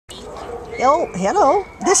Oh, hello.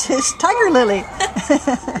 This is Tiger Lily.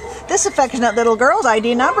 This affectionate little girl's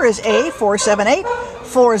ID number is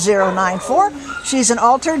A4784094. She's an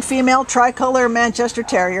altered female tricolor Manchester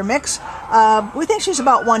Terrier mix. We think she's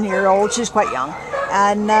about 1 year old. She's quite young.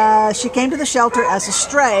 And she came to the shelter as a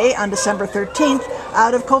stray on December 13th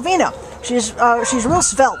out of Covina. She's real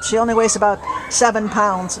svelte. She only weighs about 7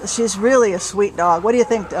 pounds. She's really a sweet dog. What do you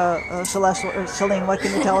think, Celeste or Celine? What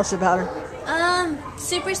can you tell us about her?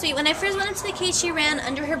 Super sweet. When I first went into the cage, she ran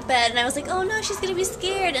under her bed, and I was like, oh no, she's gonna be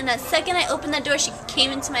scared. And that second I opened that door, she came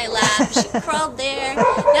into my lap. She crawled there.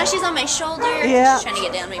 Now she's on my shoulder. Yeah. She's trying to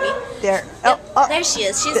get down, maybe. There. Yep, there she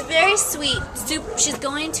is. She's very sweet. She's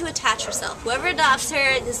going to attach herself. Whoever adopts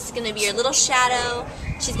her, this is gonna be your little shadow.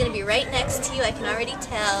 She's gonna be right next to you. I can already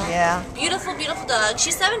tell. Yeah. Beautiful, beautiful dog.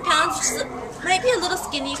 She's 7 pounds. Might be a little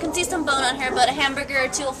skinny. You can see some bone on her, but a hamburger or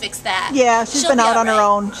two will fix that. Yeah, she's been out on her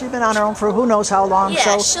own. She's been on her own for who knows how long.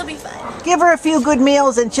 Yeah, so she'll be fine. give her a few good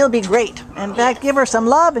meals and she'll be great. In fact, give her some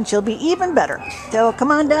love and she'll be even better. So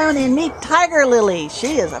come on down and meet Tiger Lily.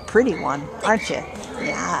 She is a pretty one, aren't you?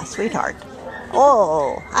 Yeah, sweetheart.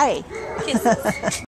 Oh, hi. Kisses.